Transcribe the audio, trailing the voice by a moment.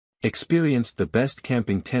Experience the best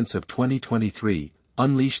camping tents of 2023,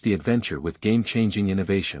 unleash the adventure with game-changing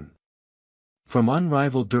innovation. From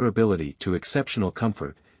unrivaled durability to exceptional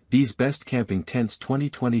comfort, these best camping tents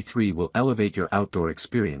 2023 will elevate your outdoor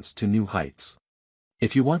experience to new heights.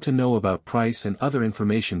 If you want to know about price and other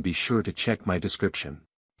information, be sure to check my description.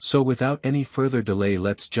 So without any further delay,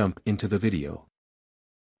 let's jump into the video.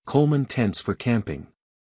 Coleman Tents for Camping.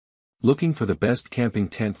 Looking for the best camping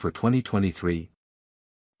tent for 2023?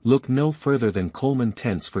 Look no further than Coleman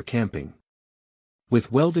Tents for Camping.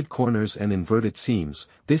 With welded corners and inverted seams,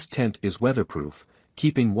 this tent is weatherproof,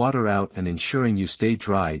 keeping water out and ensuring you stay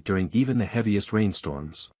dry during even the heaviest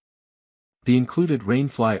rainstorms. The included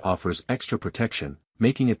rainfly offers extra protection,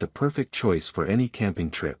 making it the perfect choice for any camping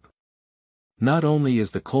trip. Not only is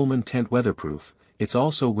the Coleman tent weatherproof, it's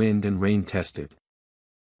also wind and rain tested.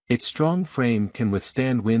 Its strong frame can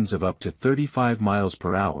withstand winds of up to 35 miles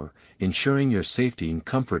per hour, ensuring your safety and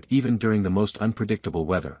comfort even during the most unpredictable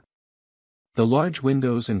weather. The large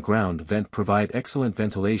windows and ground vent provide excellent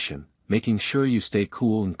ventilation, making sure you stay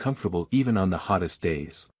cool and comfortable even on the hottest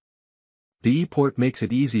days. The E-port makes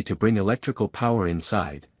it easy to bring electrical power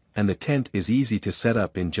inside, and the tent is easy to set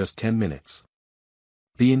up in just 10 minutes.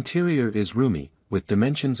 The interior is roomy, with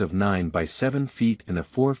dimensions of 9 by 7 feet and a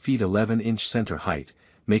 4 feet 11-inch center height,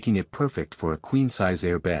 making it perfect for a queen-size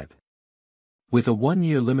air bed. With a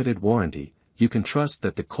 1-year limited warranty, you can trust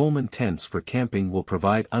that the Coleman Tents for Camping will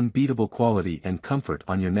provide unbeatable quality and comfort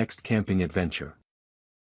on your next camping adventure.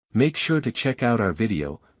 Make sure to check out our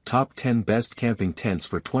video, Top 10 Best Camping Tents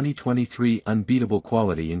for 2023 Unbeatable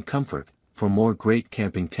Quality and Comfort, for more great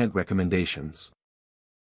camping tent recommendations.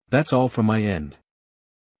 That's all from my end.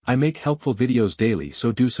 I make helpful videos daily,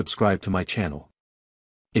 so do subscribe to my channel.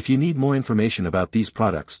 If you need more information about these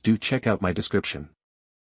products, do check out my description.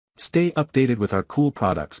 Stay updated with our cool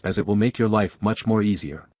products, as it will make your life much more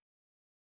easier.